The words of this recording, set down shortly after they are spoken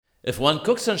If one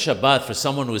cooks on Shabbat for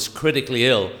someone who is critically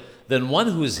ill, then one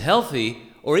who is healthy,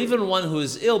 or even one who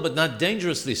is ill but not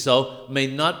dangerously so, may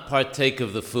not partake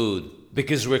of the food,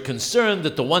 because we're concerned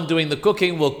that the one doing the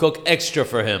cooking will cook extra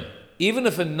for him. Even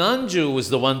if a non-Jew was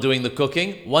the one doing the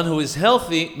cooking, one who is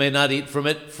healthy may not eat from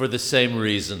it for the same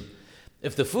reason.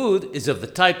 If the food is of the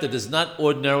type that does not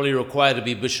ordinarily require to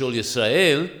be Bishul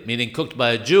Yisrael, meaning cooked by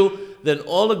a Jew, then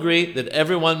all agree that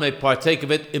everyone may partake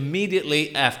of it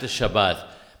immediately after Shabbat.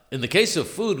 In the case of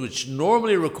food which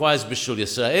normally requires Bishul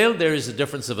Yisrael, there is a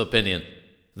difference of opinion.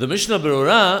 The Mishnah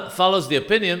Berurah follows the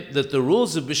opinion that the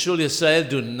rules of Bishul Yisrael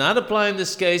do not apply in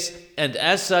this case, and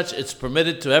as such it's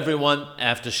permitted to everyone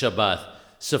after Shabbat.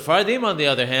 Sephardim, on the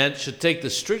other hand, should take the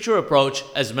stricter approach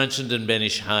as mentioned in Ben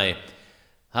Ish Hai.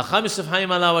 Hacham Yosef Chaim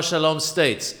Alav Shalom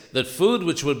states that food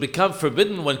which would become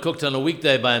forbidden when cooked on a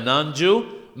weekday by a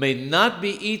non-Jew may not be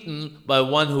eaten by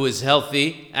one who is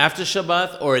healthy after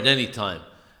Shabbat or at any time.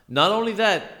 Not only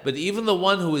that, but even the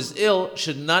one who is ill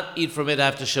should not eat from it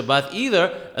after Shabbat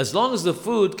either, as long as the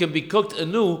food can be cooked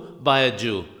anew by a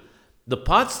Jew. The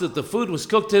pots that the food was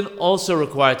cooked in also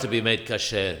require to be made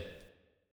kasher.